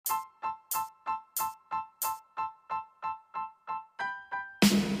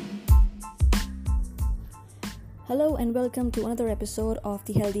Hello and welcome to another episode of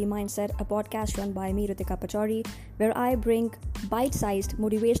The Healthy Mindset, a podcast run by me, Ritika Pachori, where I bring bite-sized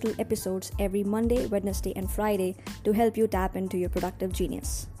motivational episodes every Monday, Wednesday and Friday to help you tap into your productive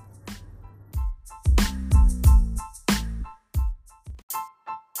genius.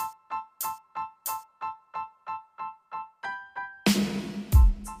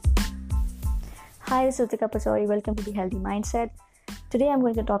 Hi, this is Ritika Pachori. Welcome to The Healthy Mindset. Today I'm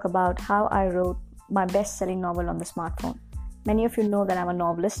going to talk about how I wrote my best-selling novel on the smartphone. Many of you know that I'm a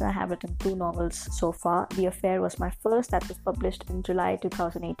novelist and I have written 2 novels so far. The Affair was my first, that was published in July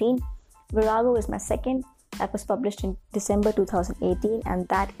 2018. Virago is my second, that was published in December 2018, and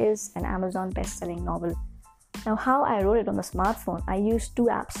that is an Amazon best-selling novel. Now, how I wrote it on the smartphone, I used 2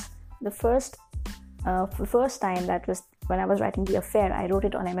 apps. The first time, that was when I was writing The Affair, I wrote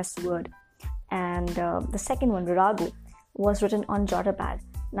it on MS Word. And the second one, Virago, was written on Jotapad.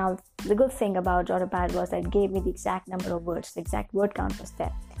 Now, the good thing about Jotapad was that it gave me the exact number of words, the exact word count was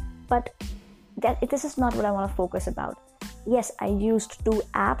there. But this is not what I want to focus about. Yes, I used 2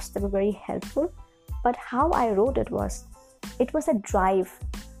 apps that were very helpful, but how I wrote it was a drive,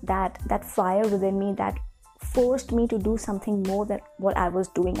 that fire within me that forced me to do something more than what I was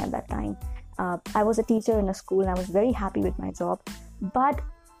doing at that time. I was a teacher in a school and I was very happy with my job, but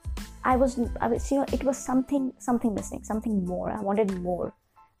it was something missing, something more. I wanted more.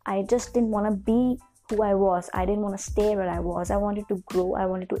 I just didn't want to be who I was. I didn't want to stay where I was. I wanted to grow. I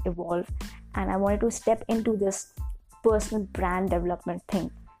wanted to evolve. And I wanted to step into this personal brand development thing.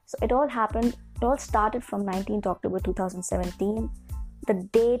 So it all started from 19th October 2017, the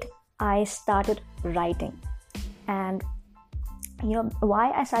date I started writing. And why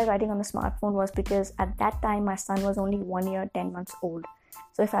I started writing on the smartphone was because at that time my son was only 1 year, 10 months old.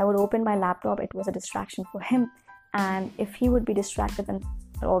 So if I would open my laptop, it was a distraction for him. And if he would be distracted, then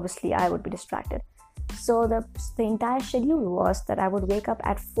obviously I would be distracted. So the entire schedule was that I would wake up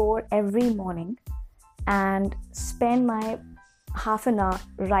at 4 every morning and spend my half an hour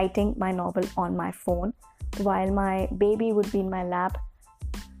writing my novel on my phone while my baby would be in my lap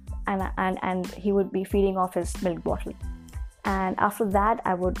and he would be feeding off his milk bottle. And after that,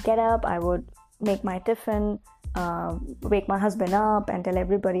 I would get up, I would make my tiffin, wake my husband up and tell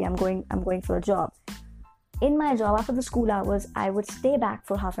everybody I'm going for a job. In my job, after the school hours, I would stay back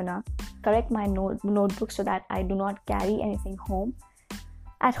for half an hour, correct my notebook so that I do not carry anything home.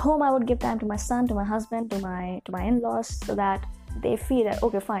 At home, I would give time to my son, to my husband, to my in-laws, so that they feel that,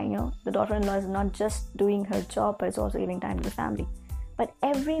 okay, fine, the daughter-in-law is not just doing her job, but it's also giving time to the family. But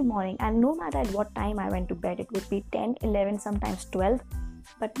every morning, and no matter at what time I went to bed, it would be 10, 11, sometimes 12,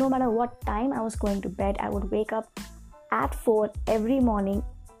 but no matter what time I was going to bed, I would wake up at 4 every morning,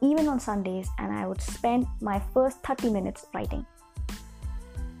 even on Sundays, and I would spend my first 30 minutes writing.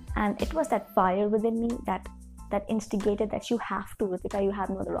 And it was that fire within me that instigated that you have to, Ritika, you have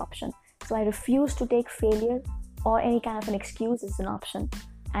no other option. So I refused to take failure or any kind of an excuse as an option,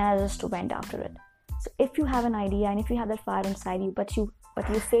 and I just went after it. So if you have an idea and if you have that fire inside you, but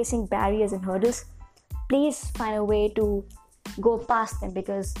you're facing barriers and hurdles, please find a way to go past them,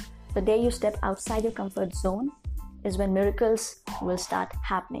 because the day you step outside your comfort zone is when miracles will start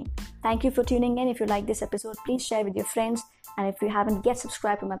happening. Thank you for tuning in. If you like this episode, please share with your friends. And if you haven't yet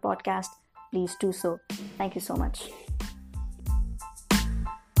subscribed to my podcast, please do so. Thank you so much.